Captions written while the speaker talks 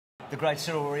the great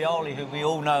Cyril Rioli, who we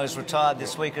all know is retired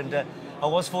this week, and I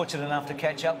was fortunate enough to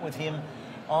catch up with him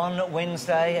on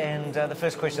Wednesday, and the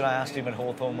first question I asked him at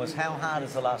Hawthorn was, how hard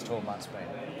has the last 12 months been?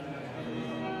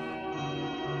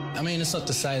 I mean, it's not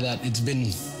to say that it's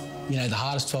been, you know, the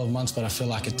hardest 12 months, but I feel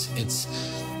like it's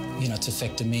you know, it's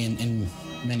affected me in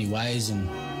many ways. And,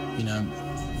 you know,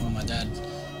 when my dad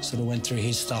sort of went through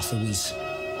his stuff, it was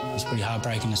pretty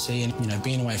heartbreaking to see. And, you know,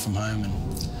 being away from home, and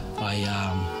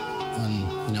when,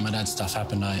 you know, my dad's stuff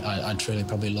happened, I truly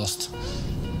probably lost,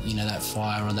 you know, that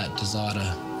fire or that desire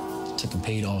to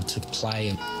compete or to play.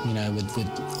 And, you know, with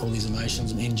all these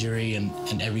emotions and injury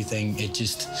and everything, it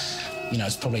just, you know,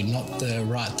 it's probably not the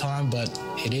right time, but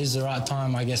it is the right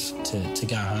time, I guess, to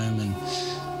go home and,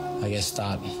 I guess,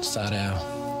 start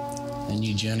a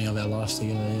new journey of our lives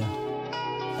together, yeah.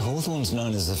 Hawthorn's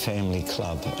known as a family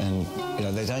club, and, you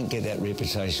know, they don't get that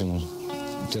reputation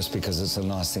just because it's a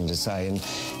nice thing to say. And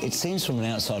it seems from an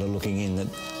outsider looking in that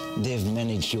they've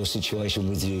managed your situation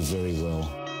with you very well.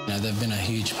 You know, they've been a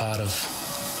huge part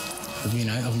of you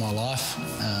know, of my life.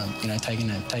 You know,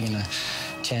 taking a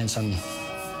chance on,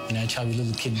 you know, chubby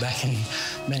little kid back in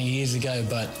many years ago,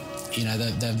 but, you know,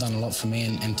 they've done a lot for me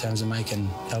in terms of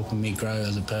helping me grow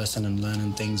as a person and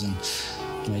learning things, and,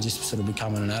 you know, just sort of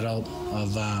becoming an adult.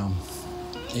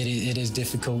 It is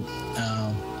difficult,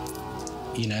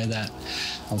 you know, that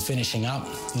I'm finishing up,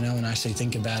 you know, and I actually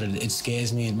think about it, it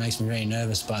scares me, it makes me very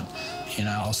nervous, but, you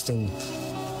know, I'll still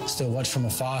watch from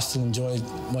afar, still enjoy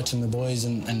watching the boys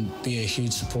and be a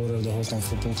huge supporter of the Hawthorn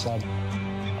Football Club.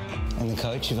 And the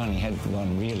coach, you've only had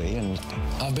one really, and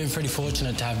I've been pretty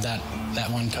fortunate to have that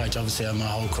one coach, obviously, over my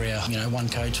whole career. You know, one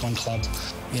coach, one club.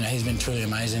 You know, he's been truly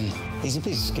amazing. He's a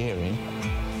bit scary.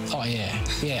 Oh, yeah.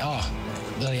 Yeah, oh,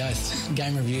 bloody oath.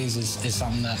 Game reviews is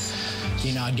something that,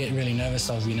 you know, I'd get really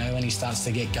nervous of. You know, when he starts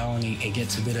to get going, he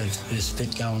gets a bit of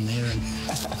spit going there. And,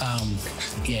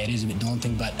 yeah, it is a bit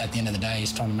daunting, but at the end of the day,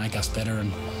 he's trying to make us better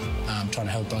and trying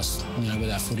to help us, you know,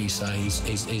 with our footy. So he's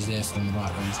there for the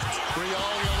right reasons. Rioli,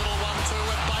 a little 1-2,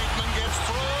 and Bateman gets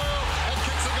through and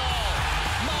kicks a goal.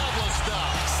 Marvellous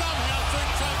stuff. Somehow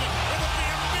things happen. It would be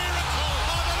a miracle.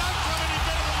 Oh, they don't come any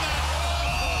better than that.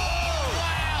 Oh,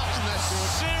 wow. And that's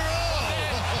Cyril.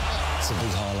 It's a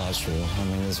big highlight reel. I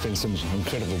mean, there's been some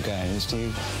incredible games.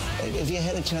 Have you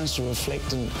had a chance to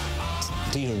reflect, and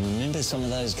do you remember some of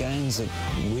those games that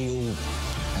we all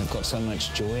have got so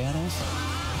much joy out of?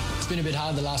 It's been a bit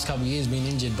hard the last couple of years being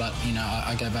injured, but, you know,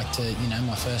 I go back to, you know,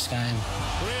 my first game.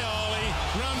 Rioli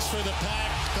runs through the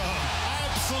pack. Oh,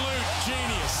 absolute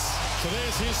genius. So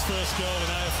there's his first goal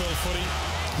in AFL footy.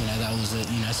 You know, that was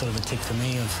you know, sort of a tick for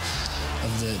me of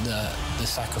the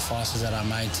sacrifices that I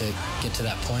made to get to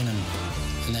that point, and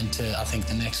then I think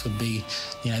the next would be,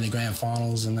 you know, the grand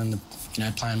finals, and then you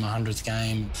know, playing my 100th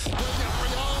game. Rioli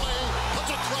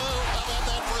puts it through. How about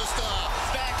that for a start?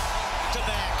 Back to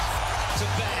back to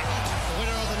back. The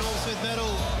winner of the North Smith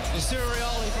medal is Cyril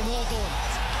Rioli from Hawthorn.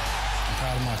 I'm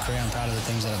proud of my career. I'm proud of the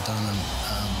things that I've done, and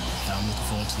you know, I'm looking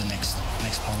forward to the next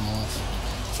part of my life.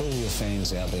 For all your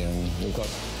fans out there, and we've got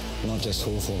not just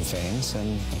Hawthorn fans,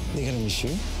 and they're going to miss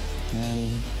you.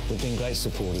 And they've been great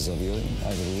supporters of you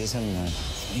over the years, haven't they?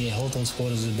 Yeah, Hawthorn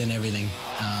supporters have been everything,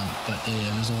 but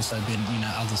yeah, there's also been, you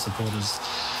know, other supporters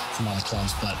from other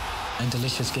clubs. But and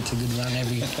Delicious gets a good run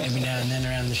every now and then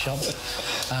around the shop.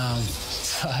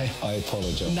 So I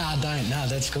apologise. No, don't. No,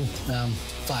 that's cool.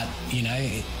 But you know,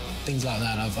 things like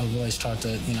that, I've always tried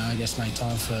to, you know, I guess make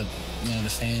time for, you know, the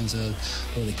fans or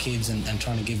the kids, and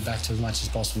trying to give back to as much as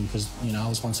possible, because, you know, I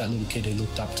was once that little kid who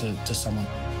looked up to someone.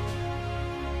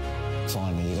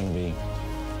 Finally, you're going to be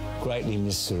greatly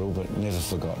missed, Cyril, but never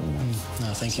forgotten.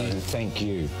 No, thank you. Thank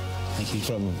you. Thank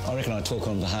you. I reckon I talk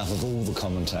on behalf of all the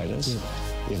commentators. Yeah.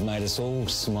 You've made us all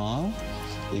smile.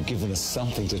 You've given us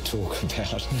something to talk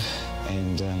about,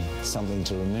 and something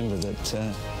to remember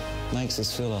that makes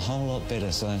us feel a whole lot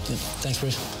better. So, thanks,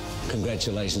 Bruce.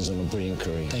 Congratulations on a brilliant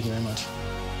career. Thank you very much.